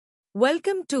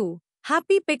Welcome to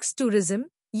Happy Pics Tourism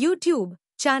YouTube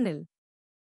channel.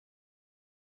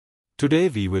 Today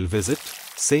we will visit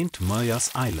Saint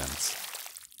Maria's Islands.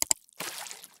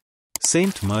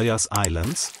 Saint Maria's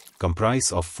Islands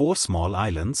comprise of 4 small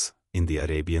islands in the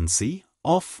Arabian Sea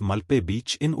off Malpe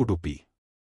beach in Udupi.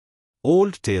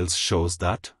 Old tales shows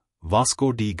that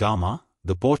Vasco de Gama,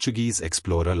 the Portuguese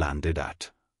explorer, landed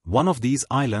at one of these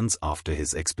islands after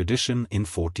his expedition in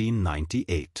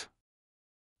 1498.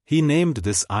 He named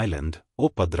this island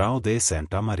Padrao de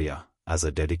Santa Maria as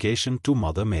a dedication to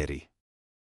Mother Mary.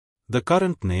 The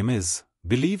current name is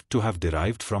believed to have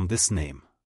derived from this name.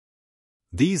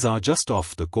 These are just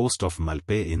off the coast of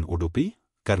Malpe in Udupi,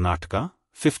 Karnataka,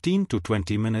 15 to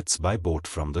 20 minutes by boat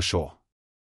from the shore.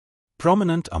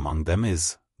 Prominent among them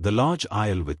is the large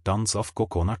isle with tons of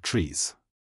coconut trees.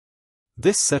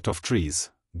 This set of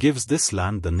trees gives this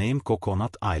land the name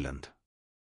Coconut Island.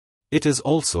 It is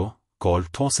also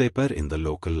called Thonsepar in the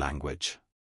local language.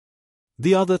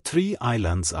 The other 3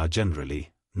 islands are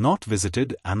generally not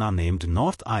visited and are named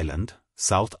North Island,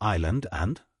 South Island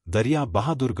and Dariya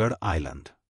Bahadurgarh Island.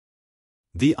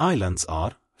 The islands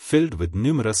are filled with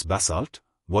numerous basalt,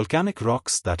 volcanic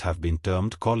rocks that have been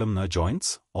termed columnar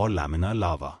joints or laminar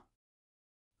lava.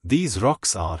 These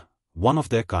rocks are one of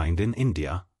their kind in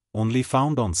India, only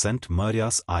found on Saint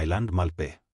Maria's Island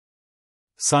Malpe.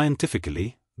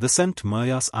 Scientifically, the Saint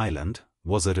Maria's Island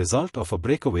was a result of a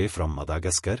breakaway from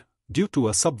Madagascar due to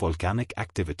a subvolcanic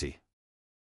activity.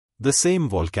 The same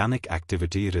volcanic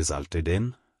activity resulted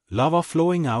in lava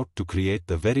flowing out to create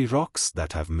the very rocks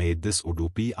that have made this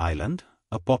Udupi Island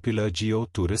a popular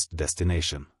geo-tourist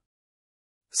destination.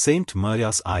 Saint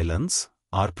Maria's Islands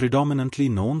are predominantly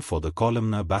known for the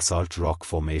columnar basalt rock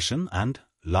formation and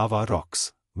lava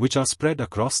rocks, which are spread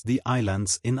across the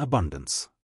islands in abundance.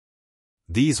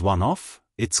 These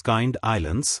one-of-its-kind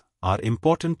islands are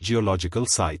important geological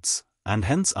sites, and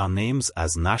hence are named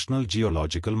as National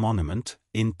Geological Monument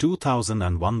in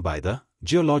 2001 by the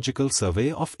Geological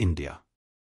Survey of India.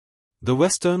 The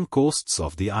western coasts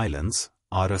of the islands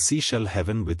are a seashell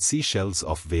heaven with seashells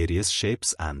of various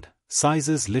shapes and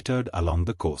sizes littered along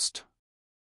the coast.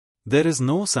 There is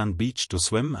no sand beach to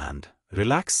swim and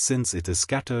relax since it is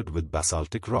scattered with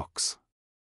basaltic rocks.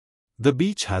 The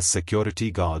beach has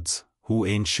security guards who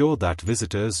ensure that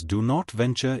visitors do not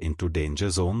venture into danger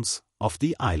zones of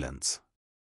the islands.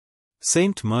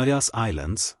 Saint Maria's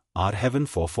Islands are heaven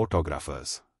for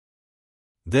photographers.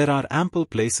 There are ample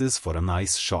places for a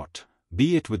nice shot,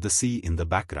 be it with the sea in the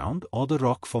background or the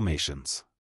rock formations.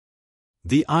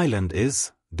 The island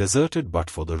is deserted but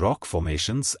for the rock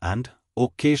formations and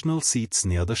occasional seats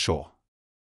near the shore.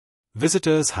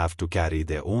 Visitors have to carry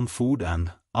their own food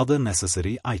and other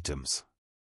necessary items.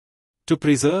 To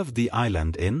preserve the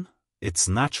island in its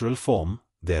natural form,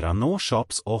 there are no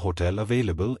shops or hotel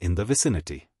available in the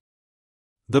vicinity.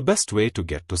 The best way to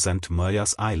get to Saint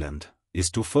Maria's Island is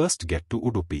to first get to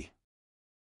Udupi.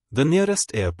 The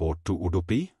nearest airport to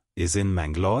Udupi is in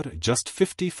Mangalore, just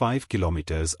 55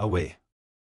 kilometers away.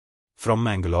 From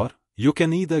Mangalore, you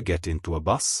can either get into a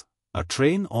bus, a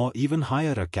train or even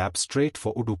hire a cab straight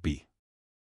for Udupi.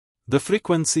 The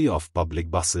frequency of public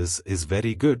buses is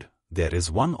very good, there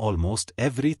is one almost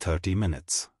every 30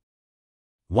 minutes.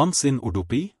 Once in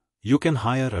Udupi, you can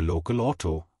hire a local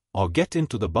auto or get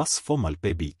into the bus for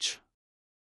Malpe beach.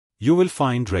 You will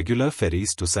find regular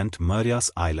ferries to Saint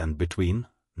Maria's Island between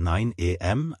 9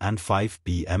 a.m. and 5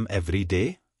 p.m. every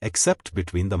day, except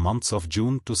between the months of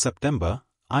June to September,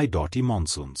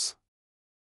 monsoons.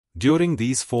 During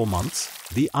these 4 months,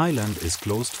 the island is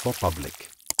closed for public.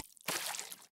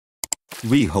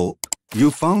 We hope you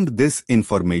found this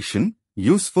information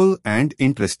useful and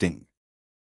interesting.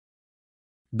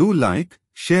 Do like,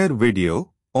 share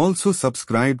video, also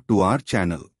subscribe to our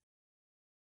channel.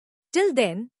 Till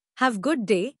then, have good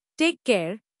day, take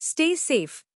care, stay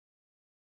safe.